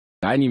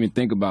I didn't even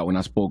think about when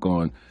I spoke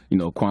on,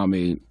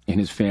 Kwame and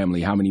his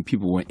family, how many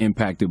people were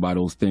impacted by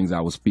those things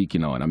I was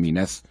speaking on. I mean,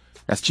 that's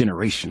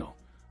generational.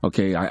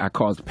 Okay, I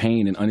caused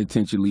pain and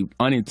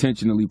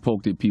unintentionally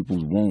poked at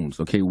people's wounds.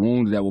 Okay,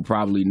 wounds that will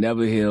probably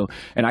never heal.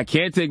 And I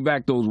can't take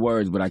back those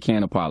words, but I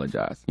can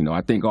apologize.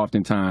 I think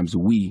oftentimes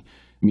we,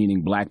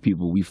 meaning black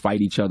people, we fight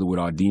each other with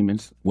our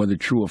demons, whether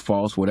true or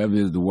false, whatever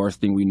is the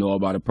worst thing we know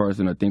about a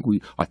person or think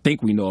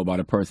we know about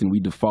a person, we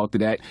default to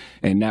that,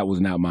 and that was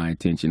not my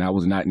intention. I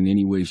was not in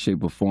any way,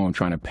 shape, or form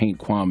trying to paint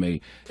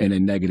Kwame in a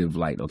negative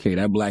light, okay?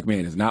 That black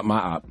man is not my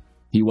op.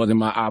 He wasn't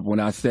my op when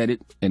I said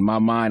it. In my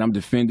mind, I'm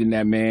defending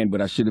that man, but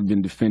I should have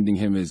been defending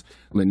him as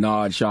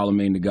Leonard,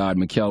 Charlemagne the God,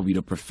 McKelvey,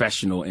 the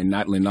professional, and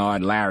not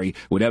Leonard, Larry,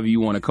 whatever you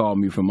want to call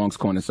me, from Moncks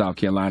Corner, South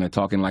Carolina,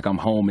 talking like I'm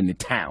home in the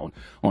town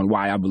on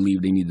why I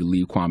believe they need to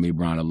leave Kwame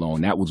Brown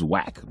alone. That was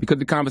whack, because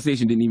the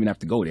conversation didn't even have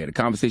to go there. The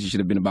conversation should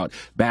have been about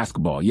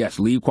basketball. Yes,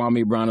 leave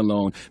Kwame Brown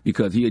alone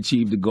because he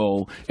achieved a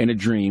goal and a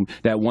dream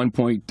that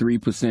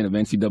 1.3% of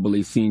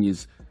NCAA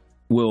seniors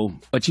will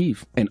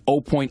achieve, and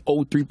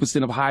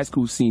 0.03% of high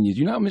school seniors.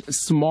 You know how much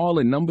small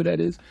a number that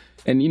is?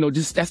 And,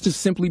 that's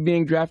just simply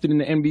being drafted in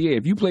the NBA.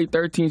 If you play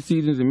 13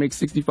 seasons and make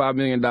 $65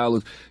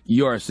 million,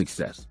 you're a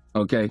success,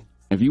 okay?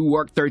 If you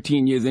work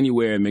 13 years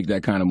anywhere and make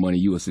that kind of money,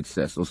 you're a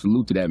success. So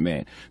salute to that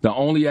man. The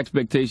only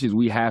expectations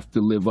we have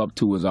to live up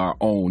to is our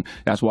own.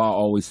 That's why I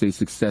always say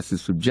success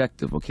is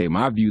subjective, okay?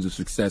 My views of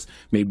success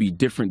may be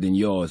different than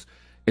yours.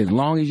 As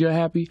long as you're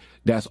happy,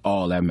 that's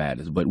all that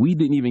matters. But we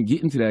didn't even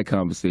get into that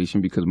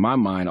conversation because my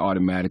mind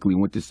automatically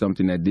went to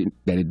something that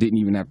it didn't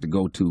even have to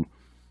go to.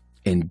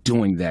 In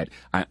doing that,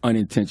 I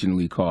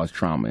unintentionally caused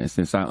trauma. And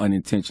since I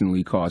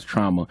unintentionally caused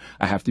trauma,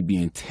 I have to be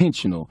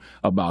intentional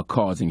about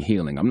causing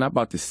healing. I'm not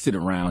about to sit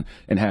around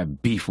and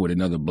have beef with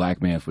another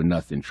black man for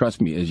nothing.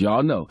 Trust me, as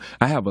y'all know,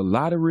 I have a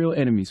lot of real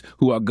enemies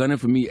who are gunning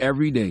for me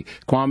every day.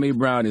 Kwame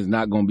Brown is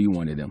not going to be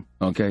one of them,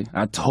 okay?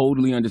 I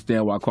totally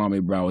understand why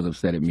Kwame Brown was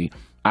upset at me.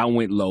 I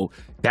went low.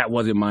 That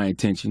wasn't my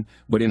intention.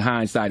 But in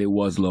hindsight, it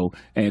was low.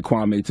 And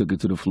Kwame took it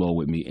to the floor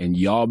with me. And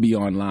y'all be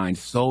online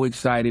so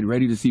excited,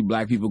 ready to see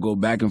black people go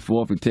back and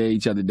forth and tear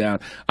each other down.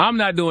 I'm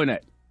not doing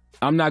that.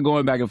 I'm not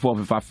going back and forth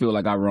if I feel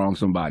like I wronged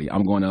somebody.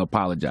 I'm going to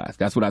apologize.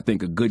 That's what I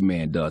think a good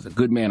man does. A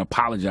good man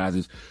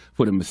apologizes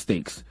for the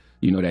mistakes,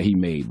 that he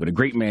made. But a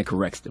great man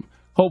corrects them.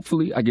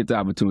 Hopefully, I get the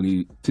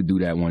opportunity to do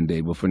that one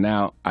day. But for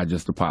now, I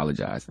just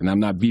apologize. And I'm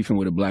not beefing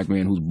with a black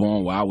man who's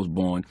born where I was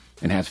born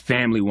and has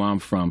family where I'm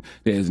from.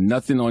 There's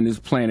nothing on this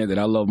planet that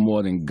I love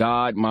more than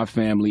God, my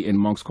family, and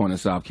Moncks Corner,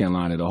 South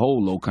Carolina, the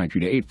whole low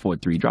country, the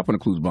 843. Drop on the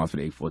clues bomb for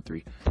the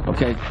 843,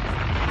 okay?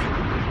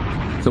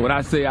 So when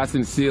I say I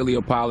sincerely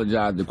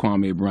apologize to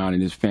Kwame Brown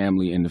and his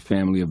family and the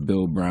family of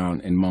Bill Brown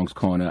and Moncks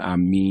Corner, I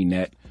mean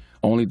that.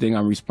 Only thing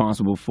I'm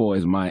responsible for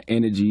is my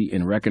energy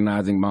in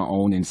recognizing my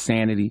own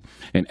insanity.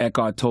 And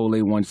Eckhart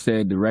Tolle once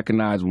said to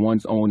recognize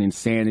one's own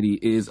insanity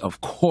is, of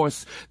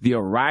course, the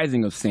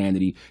arising of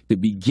sanity, the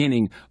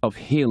beginning of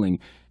healing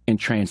and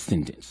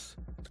transcendence.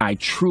 I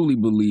truly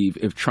believe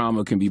if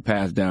trauma can be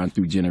passed down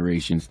through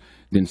generations,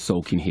 then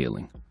so can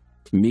healing.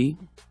 Me,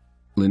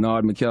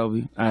 Leonard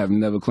McKelvey, I have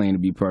never claimed to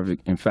be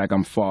perfect. In fact,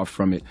 I'm far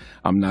from it.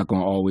 I'm not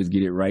going to always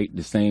get it right.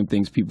 The same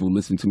things people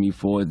listen to me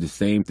for is the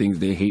same things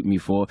they hate me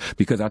for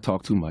because I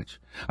talk too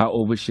much. I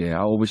overshare.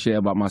 I overshare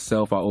about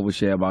myself. I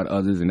overshare about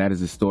others, and that has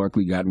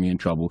historically got me in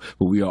trouble.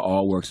 But we are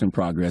all works in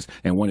progress,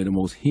 and one of the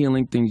most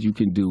healing things you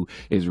can do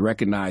is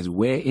recognize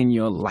where in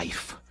your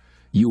life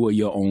you are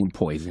your own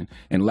poison.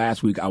 And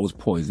last week I was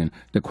poison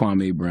to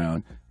Kwame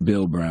Brown,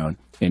 Bill Brown,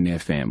 and their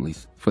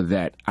families. For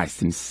that, I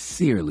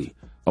sincerely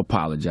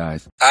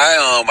apologize.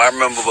 I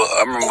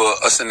remember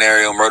a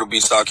scenario in Myrtle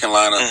Beach, South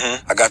Carolina.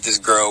 I got this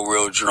girl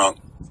real drunk,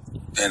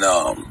 and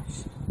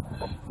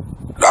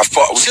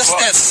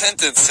that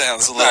sentence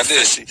sounds a little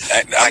fishy.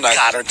 I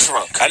got her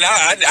drunk.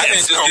 I didn't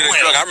just get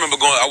her drunk. I remember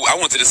I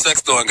went to the sex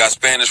store and got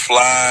Spanish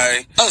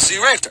Fly. Oh, so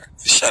you raped her?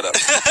 Shut up.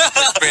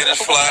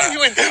 Spanish Fly.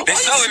 They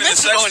sell it in the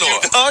sex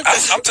store.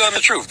 I'm telling the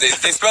truth. They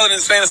sell it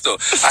in the Spanish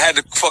store. I had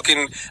to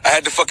fucking.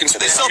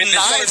 They sell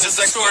knives in the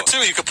sex store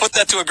too. You could put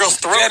that to a girl's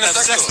throat and have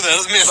sex with it.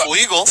 That doesn't mean it's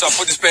legal. So I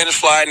put the Spanish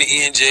Fly in the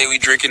E&J. We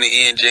drinking the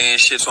E&J and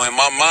shit. So in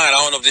my mind,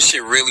 I don't know if this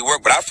shit really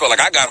worked, but I felt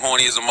like I got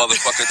horny as a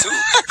motherfucker too.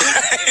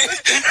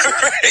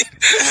 Right?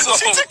 So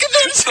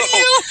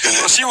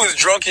she was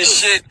drunk as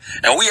shit,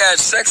 and we had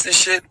sex and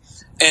shit,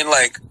 and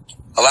like.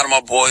 A lot of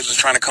my boys was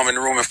trying to come in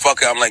the room and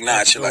fuck her. I'm like,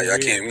 nah, chill out. I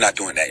can't. I'm not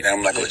doing that.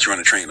 I'm not gonna let you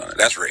run a train on it.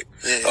 That's rape.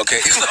 Yeah.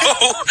 Okay. So,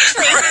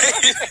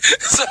 right.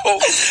 So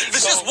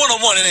it's just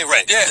one-on-one. It ain't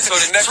rape. Yeah. So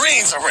the next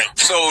trains are rape.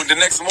 So the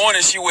next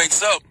morning she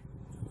wakes up.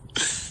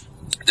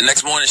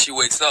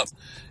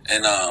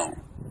 And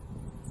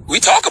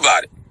we talk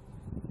about it.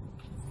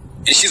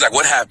 And she's like,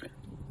 "What happened?"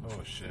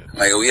 Oh shit.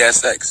 Like, we had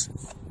sex.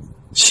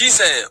 She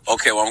said,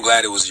 "Okay, well, I'm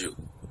glad it was you."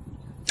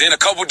 Then a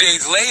couple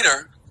days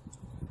later.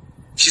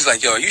 She's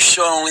like, yo, are you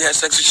sure I only had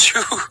sex with you?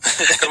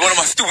 Because one of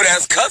my stupid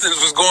ass cousins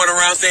was going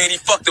around saying he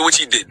fucked her, which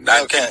he didn't.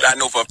 I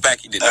know for a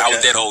fact he didn't. I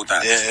was there the whole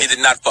time. Yeah. He did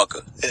not fuck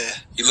her. Yeah.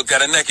 He looked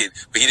at her naked,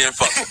 but he didn't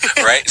fuck her,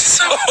 right?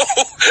 So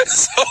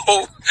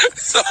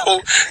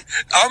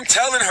I'm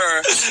telling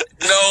her,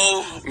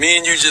 no, me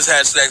and you just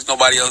had sex.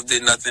 Nobody else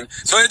did nothing.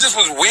 So it just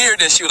was weird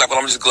that she was like, well,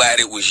 I'm just glad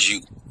it was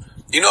you.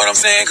 You know what I'm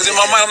saying? Because in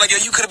my mind, I'm like, yo,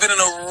 you could have been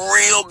in a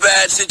real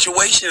bad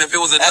situation if it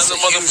was another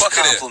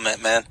motherfucker there. That's a huge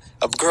compliment, man.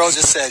 A girl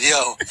just said,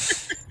 yo,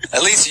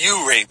 at least you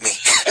raped me.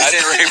 I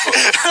didn't rape her.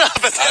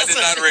 I did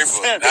not rape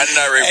her. I did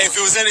not rape her. If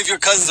it was any of your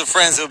cousins or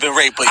friends, it would have been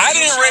rape. But I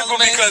didn't rape her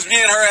because me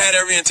and her had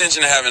every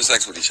intention of having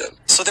sex with each other.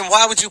 So then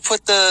why would you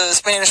put the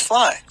Spanish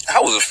fly?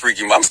 I'm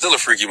still a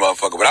freaky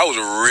motherfucker, but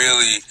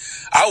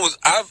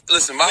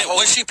listen,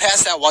 was she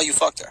passed out while you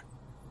fucked her?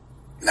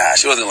 Nah,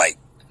 she wasn't like,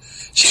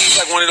 she was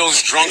like one of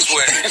those drunks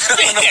where, she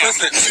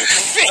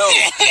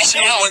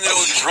was one of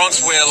those drunks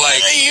where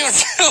like, she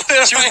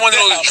was one of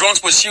those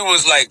drunks where she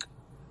was like,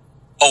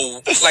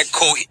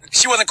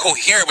 she wasn't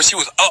coherent, but she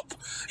was up.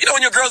 You know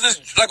when your girls is,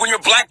 like when you're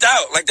blacked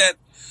out, like that,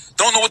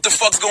 don't know what the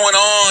fuck's going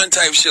on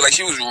type shit. Like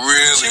she was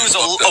really, she was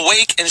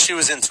awake and she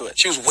was into it.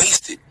 She was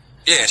wasted.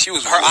 Yeah, she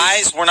was. Her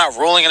eyes were not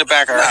rolling in the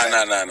back of her head.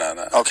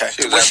 No. Okay.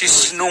 Was she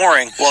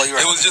snoring while you were?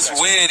 It was just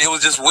weird. It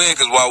was just weird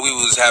because while we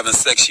was having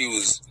sex,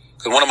 because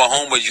one of my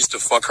homeboys used to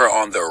fuck her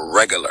on the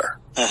regular.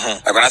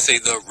 Mm-hmm. Like when I say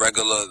the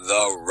regular,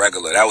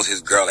 that was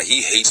his girl. Like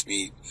he hates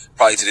me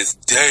probably to this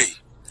day.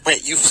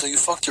 Wait, so you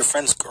fucked your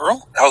friend's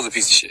girl? That was a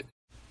piece of shit.